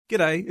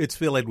G'day, it's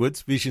Phil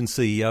Edwards, Vision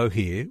CEO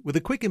here, with a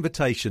quick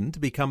invitation to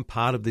become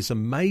part of this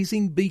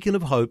amazing beacon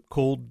of hope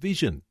called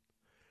Vision.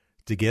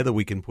 Together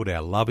we can put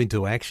our love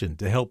into action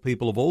to help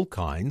people of all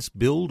kinds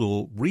build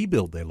or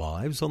rebuild their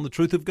lives on the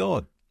truth of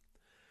God.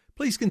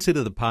 Please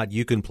consider the part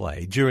you can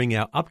play during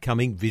our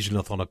upcoming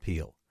Visionathon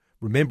appeal,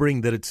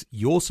 remembering that it's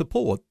your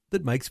support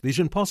that makes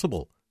Vision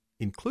possible,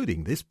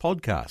 including this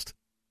podcast.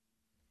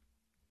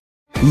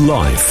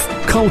 Life,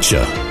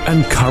 culture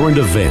and current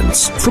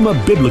events from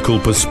a biblical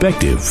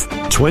perspective.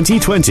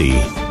 2020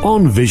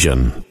 on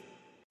Vision.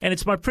 And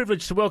it's my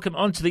privilege to welcome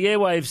onto the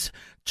airwaves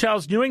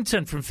Charles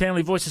Newington from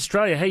Family Voice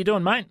Australia. How you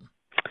doing, mate?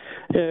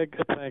 Yeah,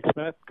 good, thanks,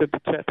 Matt. Good to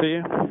chat to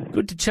you.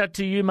 Good to chat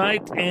to you,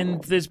 mate.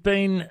 And there's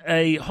been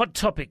a hot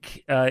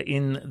topic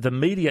in the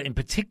media in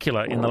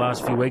particular in the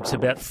last few weeks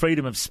about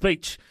freedom of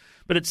speech.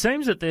 But it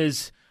seems that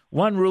there's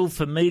one rule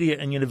for media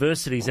and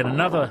universities and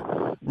another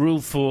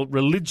rule for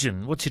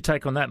religion. What's your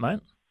take on that,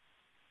 mate?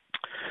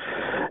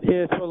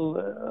 Yes, well,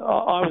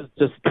 I was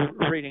just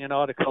reading an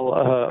article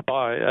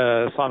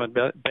by Simon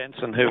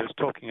Benson, who was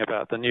talking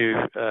about the new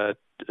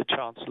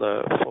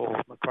Chancellor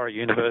for Macquarie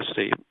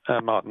University,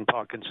 Martin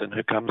Parkinson,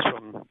 who comes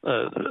from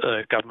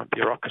government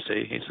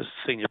bureaucracy. He's a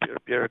senior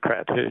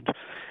bureaucrat.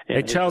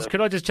 Hey, Charles,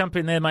 could I just jump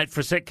in there, mate,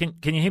 for a sec? Can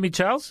you hear me,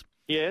 Charles?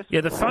 Yes.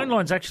 Yeah, the phone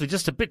line's actually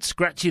just a bit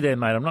scratchy there,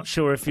 mate. I'm not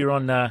sure if you're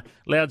on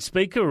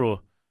loudspeaker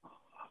or...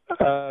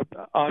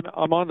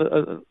 I'm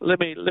on. Let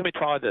me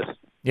try this.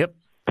 Yep.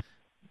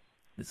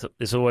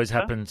 This always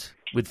happens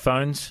with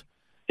phones.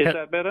 Is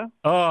that better?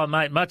 Oh,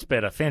 mate, much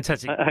better.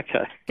 Fantastic.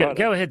 Okay.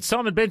 Go ahead.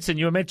 Simon Benson,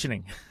 you were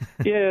mentioning.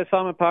 Yeah,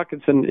 Simon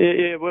Parkinson.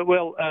 Yeah,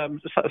 well,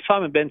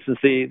 Simon Benson's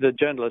the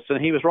journalist,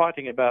 and he was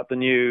writing about the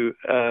new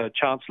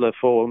Chancellor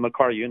for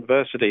Macquarie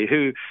University,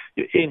 who,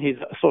 in his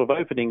sort of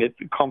opening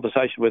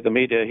conversation with the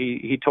media,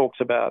 he talks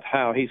about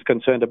how he's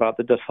concerned about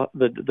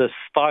the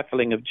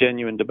stifling of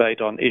genuine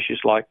debate on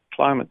issues like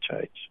climate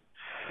change.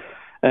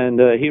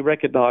 And he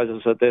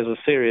recognises that there's a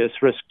serious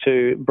risk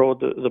to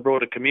the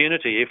broader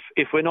community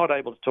if we're not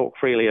able to talk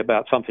freely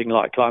about something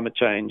like climate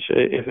change.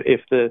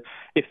 If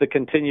the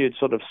continued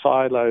sort of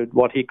siloed,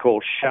 what he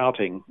calls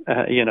shouting,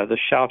 the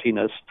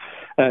shoutiness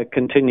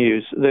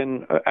continues,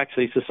 then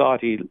actually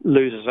society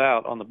loses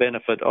out on the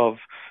benefit of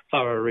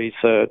thorough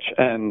research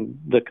and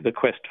the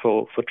quest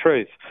for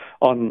truth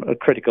on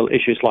critical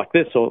issues like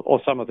this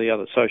or some of the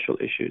other social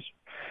issues.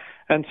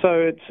 And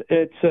so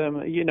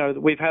it's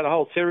we've had a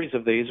whole series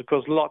of these. Of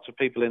course, lots of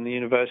people in the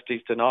universities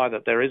deny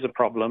that there is a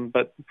problem,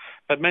 but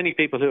many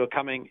people who are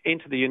coming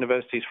into the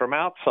universities from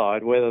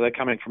outside, whether they're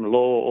coming from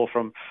law or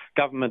from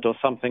government or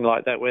something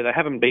like that, where they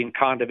haven't been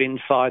kind of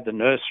inside the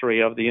nursery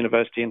of the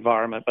university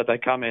environment, but they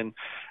come in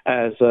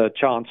as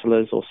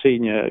chancellors or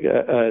senior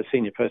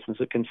persons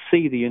that can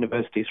see the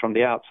universities from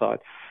the outside,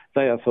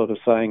 they are sort of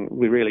saying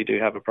we really do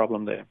have a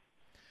problem there.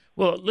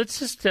 Well, let's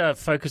just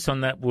focus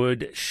on that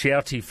word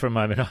shouty for a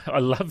moment. I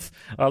love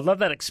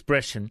that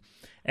expression,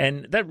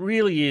 and that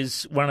really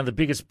is one of the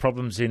biggest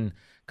problems in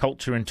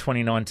culture in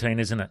 2019,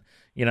 isn't it?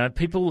 You know,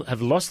 people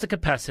have lost the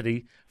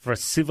capacity for a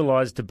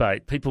civilised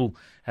debate. People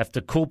have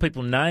to call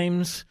people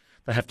names.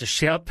 They have to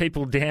shout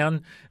people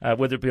down,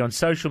 whether it be on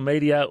social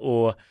media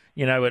or,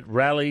 at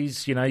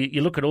rallies.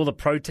 You look at all the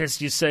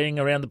protests you're seeing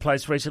around the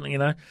place recently,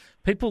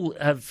 people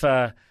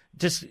have...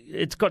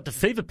 it's got to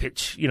fever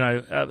pitch,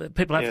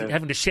 people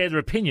having to share their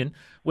opinion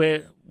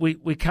where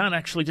we can't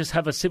actually just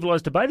have a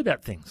civilised debate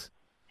about things.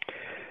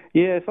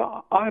 Yes,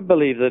 I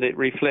believe that it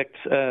reflects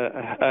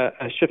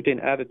a shift in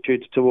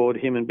attitudes toward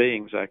human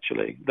beings,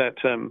 actually, that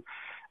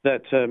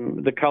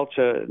the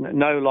culture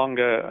no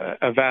longer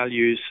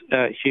values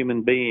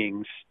human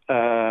beings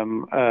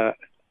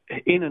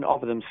in and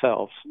of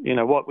themselves.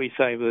 What we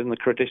say within the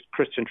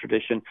Christian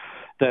tradition,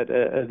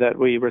 that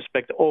we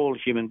respect all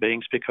human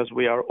beings because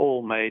we are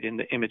all made in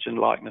the image and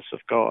likeness of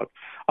God.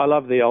 I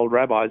love the old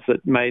rabbis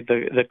that made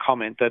the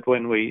comment that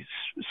when we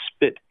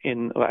spit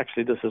in, well,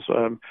 actually this is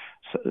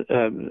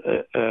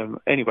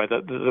anyway,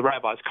 the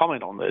rabbis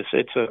comment on this.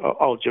 It's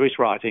old Jewish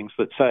writings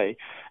that say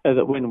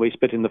that when we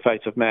spit in the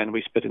face of man,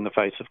 we spit in the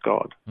face of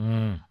God.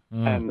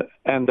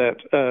 And that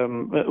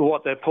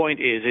what their point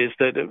is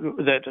that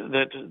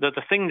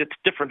the thing that's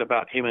different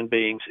about human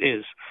beings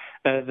is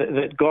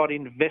that God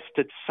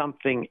invested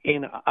something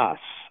in us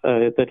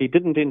that He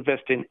didn't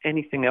invest in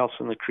anything else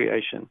in the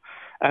creation,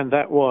 and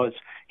that was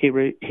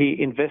He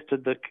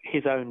invested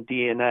His own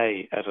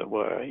DNA, as it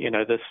were.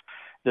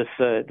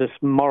 This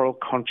moral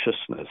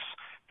consciousness,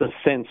 the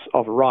sense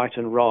of right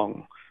and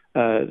wrong,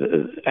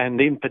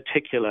 and in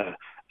particular.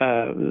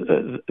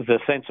 The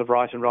sense of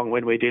right and wrong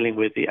when we're dealing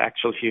with the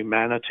actual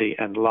humanity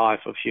and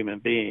life of human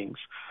beings.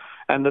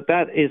 And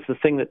that is the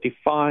thing that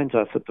defines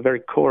us at the very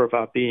core of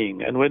our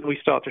being. And when we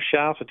start to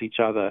shout at each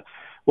other,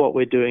 what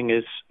we're doing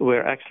is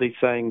we're actually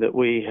saying that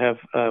we have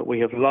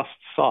lost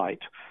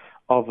sight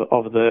of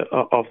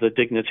the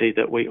dignity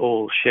that we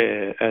all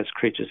share as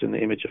creatures in the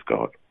image of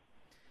God.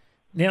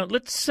 Now,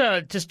 let's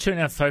just turn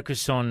our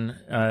focus on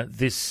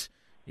this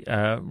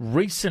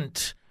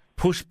recent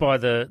push by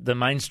the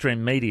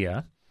mainstream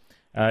media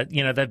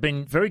They've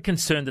been very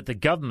concerned that the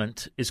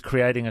government is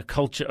creating a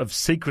culture of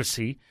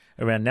secrecy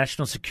around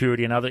national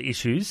security and other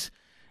issues.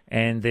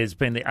 And there's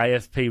been the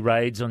AFP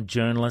raids on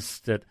journalists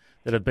that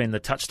have been the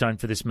touchstone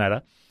for this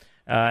matter.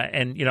 I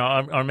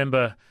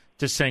remember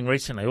just seeing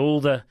recently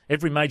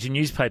every major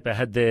newspaper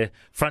had their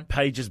front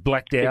pages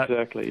blacked out.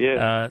 Exactly,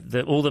 yeah.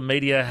 All the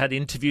media had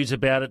interviews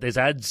about it. There's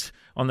ads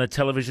on the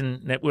television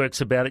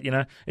networks about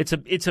it.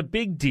 It's a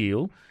big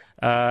deal.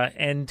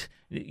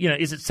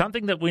 Is it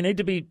something that we need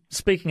to be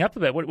speaking up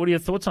about? What are your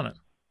thoughts on it?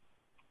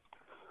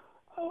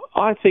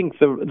 I think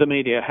the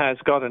media has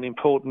got an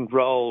important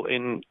role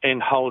in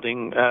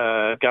holding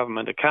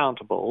government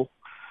accountable.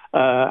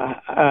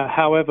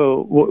 However,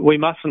 we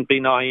mustn't be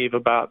naive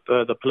about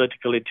the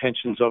political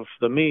intentions of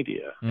the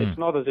media. It's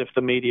not as if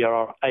the media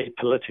are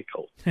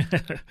apolitical. This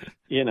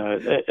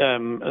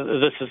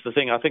is the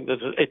thing. I think that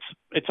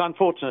it's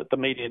unfortunate the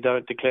media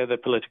don't declare their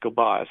political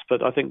bias,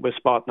 but I think we're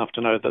smart enough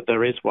to know that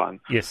there is one.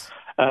 Yes.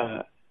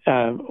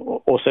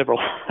 Or several.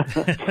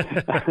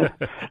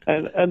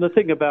 and the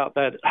thing about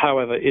that,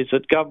 however, is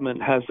that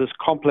government has this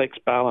complex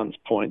balance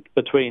point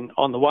between,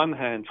 on the one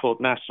hand, for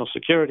national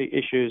security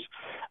issues,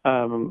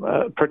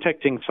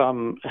 protecting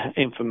some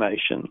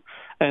information,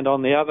 and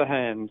on the other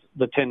hand,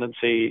 the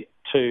tendency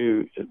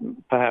to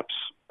perhaps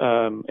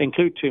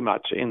include too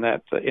much in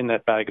that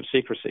bag of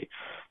secrecy.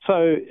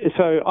 So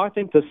I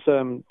think this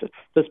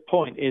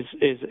point is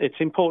it's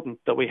important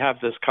that we have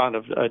this kind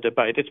of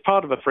debate. It's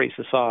part of a free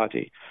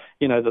society,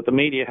 that the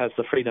media has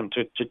the freedom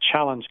to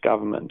challenge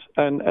government.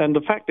 And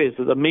the fact is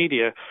that the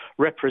media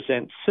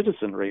represent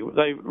citizenry.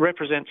 They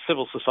represent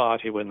civil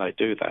society when they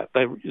do that.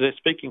 They're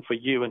speaking for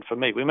you and for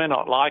me. We may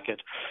not like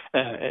it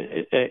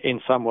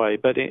in some way,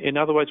 but in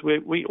other words,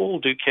 we all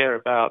do care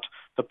about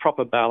the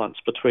proper balance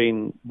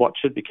between what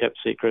should be kept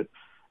secret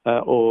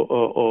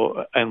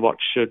and what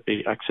should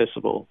be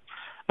accessible.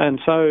 And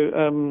so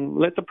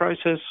let the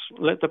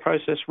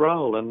process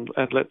roll and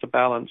let the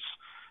balance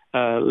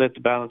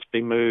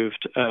be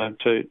moved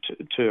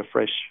to a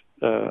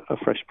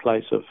fresh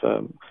place of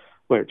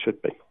where it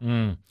should be.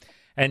 And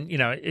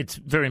it's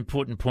a very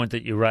important point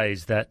that you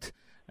raised, that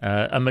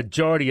a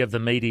majority of the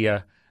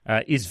media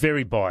is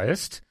very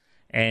biased,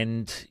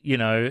 and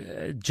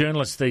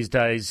journalists these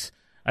days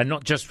are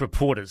not just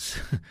reporters.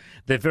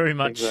 They're very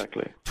much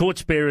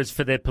torchbearers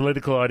for their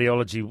political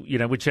ideology,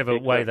 whichever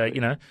way they,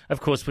 Of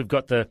course, we've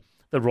got the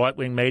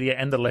right-wing media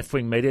and the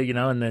left-wing media,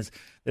 and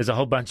there's a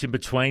whole bunch in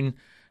between.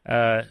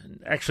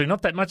 Actually,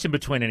 not that much in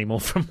between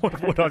anymore from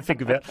what I think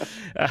about.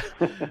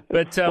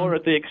 But or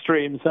at the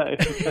extremes.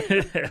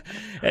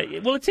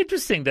 Well, it's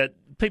interesting that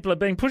people are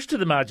being pushed to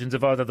the margins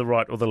of either the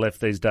right or the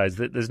left these days.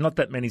 There's not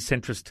that many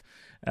centrist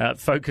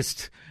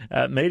focused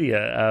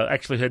media.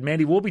 Actually heard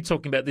Mandy Warby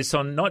talking about this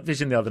on Night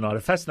Vision the other night,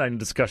 a fascinating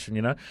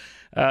discussion,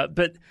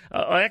 But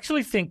I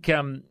actually think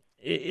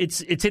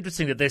it's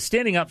interesting that they're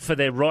standing up for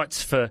their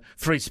rights for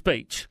free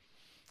speech,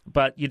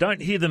 but you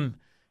don't hear them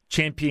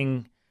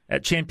championing,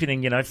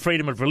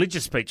 freedom of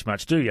religious speech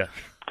much, do you?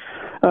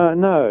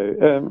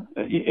 No.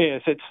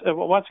 Yes, it's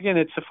once again,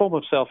 it's a form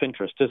of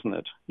self-interest, isn't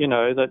it?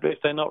 That if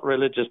they're not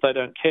religious, they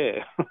don't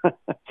care.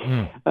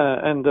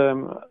 And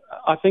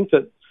I think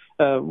that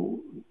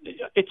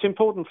it's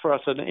important for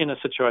us in a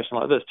situation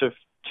like this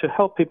to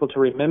help people to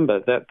remember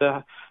that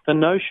the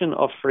notion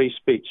of free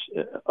speech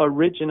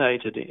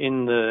originated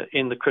in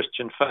the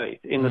Christian faith,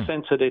 in the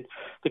sense that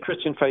the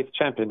Christian faith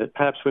championed it.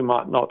 Perhaps we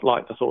might not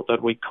like the thought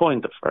that we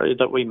coined the phrase,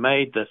 that we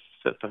made the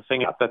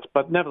thing up.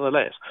 But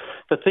nevertheless,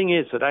 the thing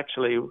is that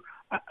actually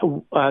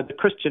the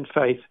Christian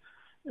faith.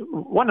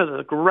 One of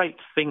the great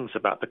things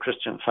about the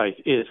Christian faith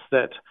is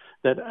that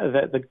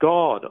the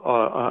God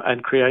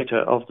and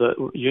Creator of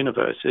the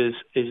universe is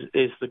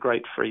the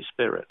great free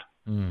spirit,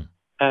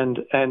 and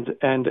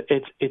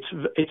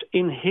it's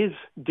in His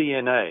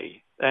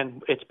DNA,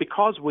 and it's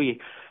because we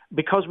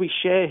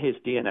share His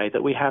DNA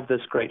that we have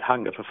this great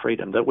hunger for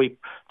freedom, that we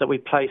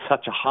place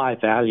such a high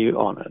value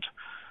on it,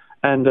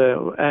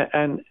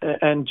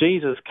 and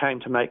Jesus came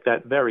to make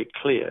that very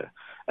clear.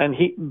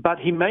 But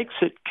he makes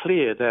it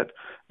clear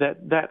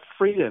that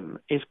freedom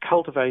is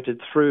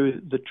cultivated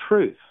through the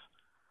truth,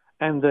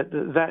 and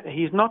that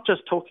he's not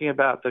just talking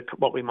about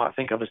what we might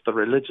think of as the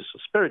religious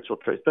or spiritual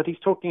truth, but he's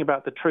talking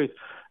about the truth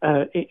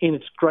in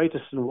its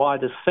greatest and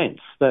widest sense.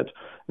 That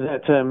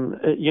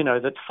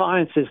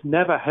science is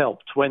never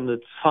helped when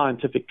the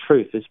scientific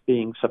truth is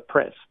being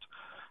suppressed.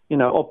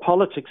 Or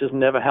politics has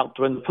never helped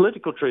when the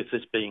political truth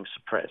is being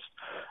suppressed,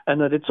 and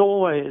that it's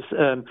always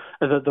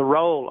the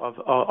role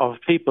of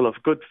people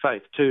of good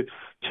faith to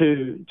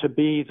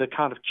be the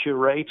kind of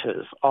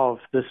curators of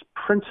this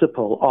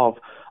principle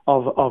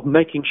of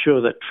making sure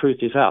that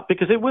truth is out,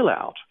 because it will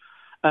out.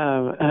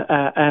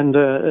 And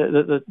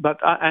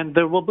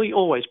there will be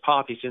always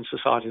parties in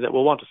society that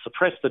will want to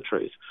suppress the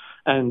truth,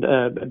 and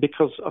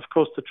because of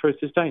course the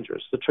truth is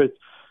dangerous. The truth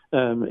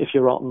if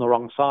you're on the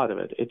wrong side of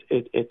it,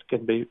 it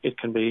can be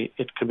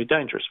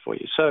dangerous for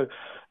you. So,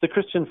 the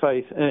Christian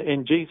faith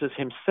in Jesus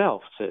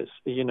Himself says,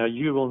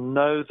 you will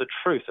know the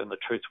truth, and the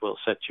truth will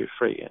set you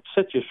free. It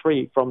sets you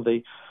free from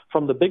the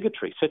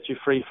bigotry, set you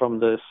free from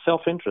the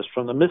self-interest,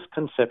 from the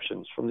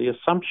misconceptions, from the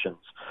assumptions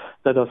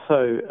that are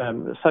so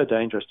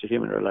dangerous to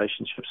human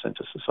relationships and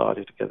to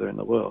society together in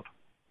the world.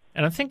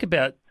 And I think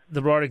about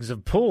the writings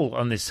of Paul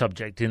on this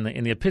subject in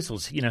the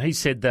epistles. He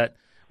said that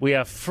we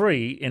are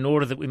free in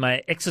order that we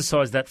may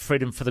exercise that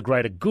freedom for the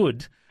greater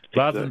good,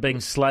 rather than being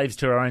slaves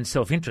to our own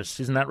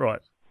self-interest. Isn't that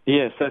right?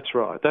 Yes, that's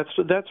right. That's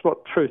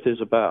what truth is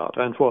about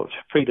and what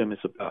freedom is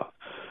about.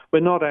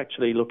 We're not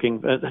actually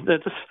looking.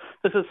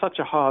 This is such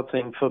a hard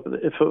thing for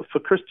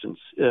Christians.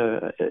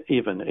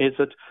 Even is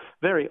that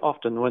very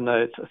often when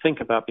they think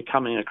about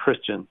becoming a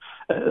Christian,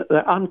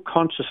 they're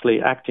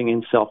unconsciously acting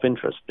in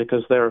self-interest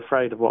because they're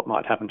afraid of what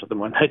might happen to them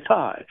when they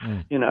die.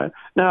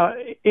 Now,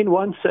 in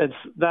one sense,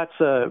 that's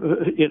a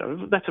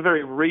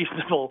very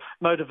reasonable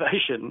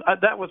motivation.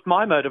 That was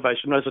my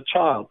motivation as a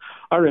child.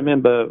 I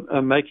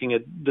remember making a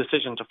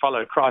decision to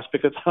follow Christ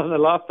because the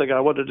last thing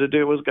I wanted to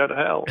do was go to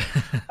hell.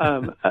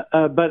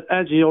 But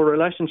as your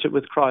relationship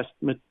with Christ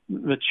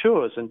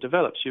matures and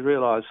develops, you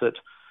realise that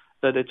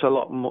it's a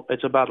lot more.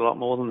 It's about a lot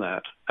more than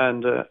that,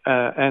 and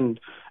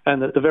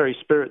that the very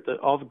Spirit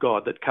of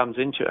God that comes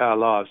into our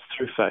lives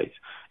through faith,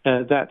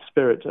 that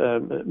Spirit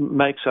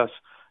makes us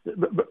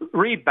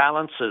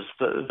rebalances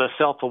the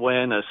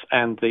self-awareness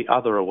and the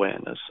other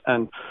awareness,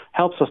 and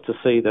helps us to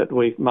see that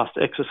we must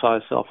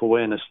exercise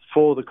self-awareness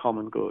for the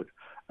common good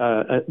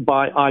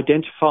by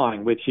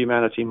identifying with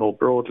humanity more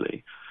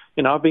broadly.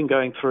 I've been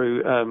going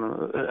through,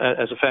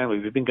 as a family,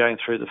 we've been going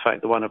through the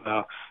fact that one of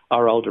our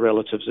older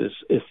relatives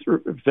is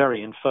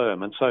very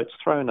infirm, and so it's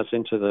thrown us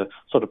into the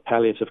sort of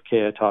palliative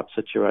care type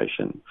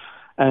situation.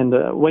 And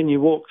when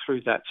you walk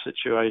through that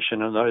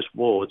situation and those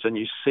wards and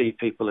you see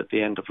people at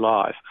the end of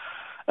life,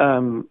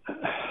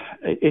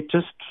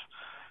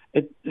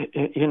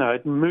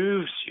 it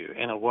moves you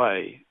in a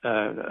way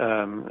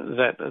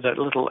that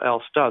little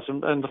else does.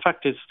 And the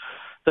fact is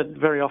that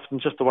very often,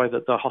 just the way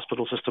that the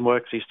hospital system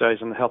works these days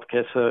and the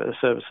healthcare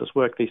services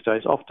work these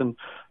days, often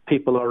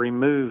people are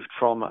removed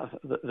from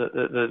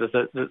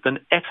the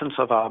essence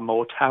of our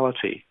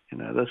mortality.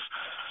 And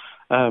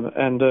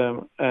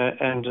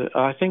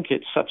I think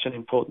it's such an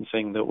important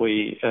thing that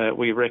we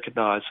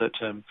recognise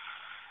that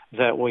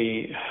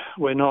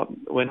we're not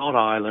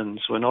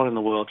islands, we're not in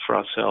the world for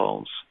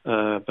ourselves,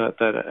 but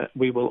that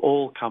we will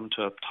all come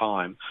to a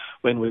time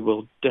when we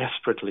will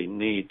desperately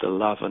need the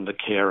love and the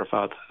care of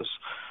others.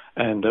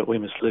 And we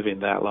must live in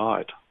that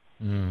light.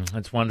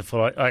 That's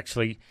wonderful. I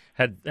actually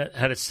had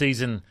a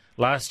season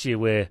last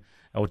year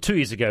 2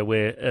 years ago,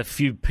 where a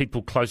few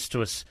people close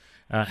to us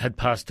had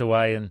passed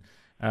away, and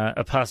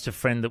a pastor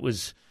friend that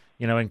was,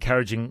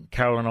 encouraging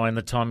Carol and I in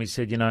the time, he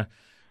said,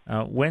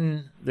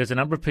 when there's a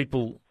number of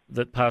people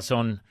that pass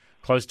on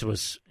close to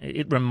us,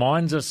 it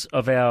reminds us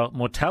of our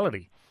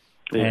mortality.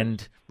 Yeah.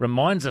 And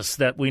reminds us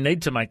that we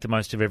need to make the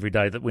most of every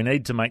day, that we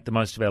need to make the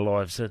most of our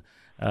lives. It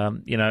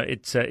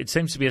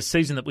seems to be a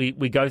season that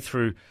we go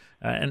through,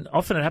 and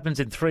often it happens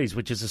in threes,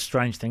 which is a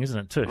strange thing, isn't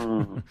it,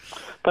 too?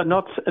 But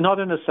not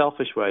in a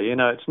selfish way.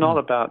 It's not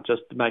about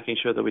just making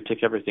sure that we tick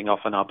everything off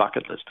on our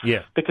bucket list.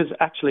 Yeah. Because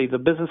actually the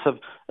business of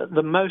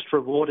the most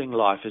rewarding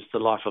life is the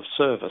life of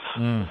service.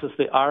 This is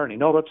the irony,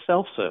 not of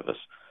self-service,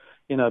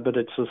 but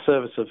it's the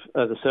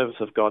service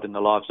of God in the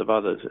lives of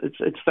others.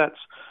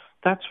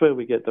 That's where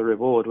we get the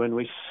reward, when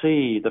we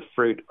see the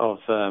fruit of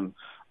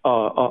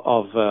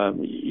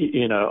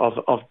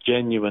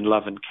genuine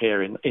love and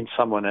care in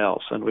someone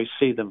else, and we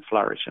see them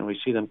flourish and we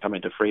see them come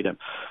into freedom.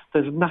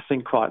 There's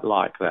nothing quite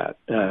like that,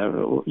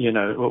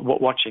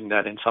 watching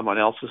that in someone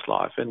else's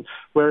life. And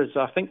whereas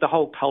I think the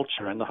whole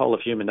culture and the whole of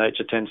human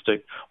nature tends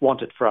to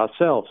want it for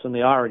ourselves, and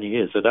the irony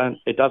is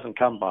it doesn't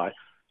come by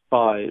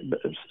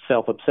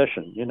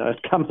self-obsession.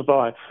 It comes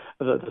by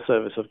the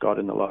service of God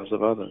in the lives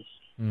of others.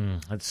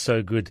 That's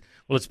so good.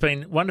 Well, it's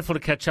been wonderful to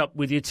catch up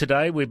with you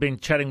today. We've been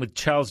chatting with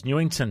Charles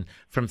Newington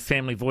from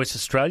Family Voice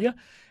Australia.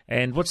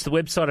 And what's the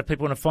website if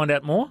people want to find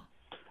out more?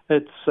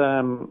 It's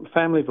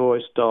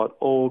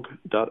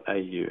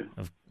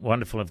familyvoice.org.au.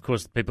 Wonderful. Of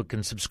course, people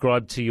can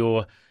subscribe to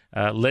your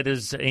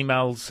letters,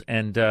 emails,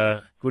 and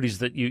goodies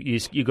that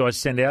you guys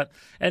send out.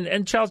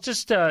 And Charles,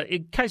 just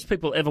in case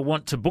people ever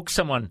want to book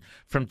someone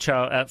from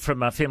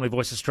Family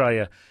Voice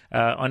Australia,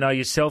 I know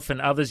yourself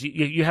and others,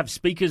 you have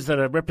speakers that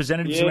are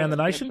representatives around the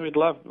nation. Yes, we'd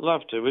love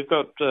to. We've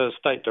got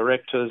state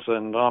directors,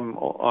 and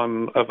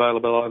I'm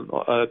available.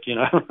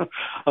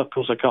 Of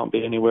course, I can't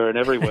be anywhere and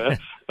everywhere,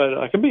 but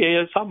I can be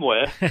here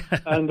somewhere.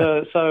 And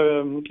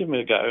so give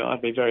me a go.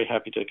 I'd be very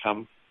happy to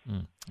come.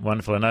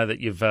 Wonderful. I know that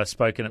you've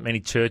spoken at many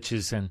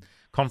churches and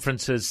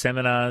conferences,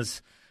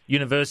 seminars,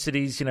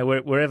 universities,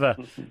 wherever,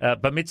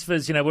 bar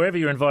mitzvahs, wherever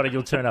you're invited,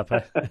 you'll turn up.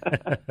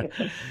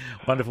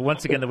 Wonderful.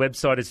 Once again, the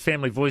website is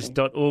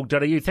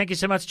familyvoice.org.au. Thank you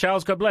so much,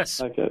 Charles. God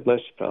bless. Okay, bless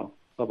you, pal.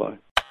 Bye-bye.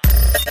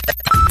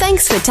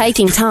 Thanks for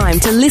taking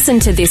time to listen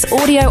to this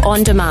audio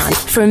on demand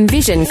from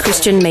Vision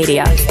Christian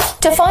Media.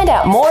 To find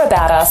out more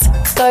about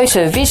us, go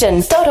to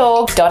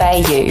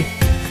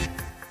vision.org.au.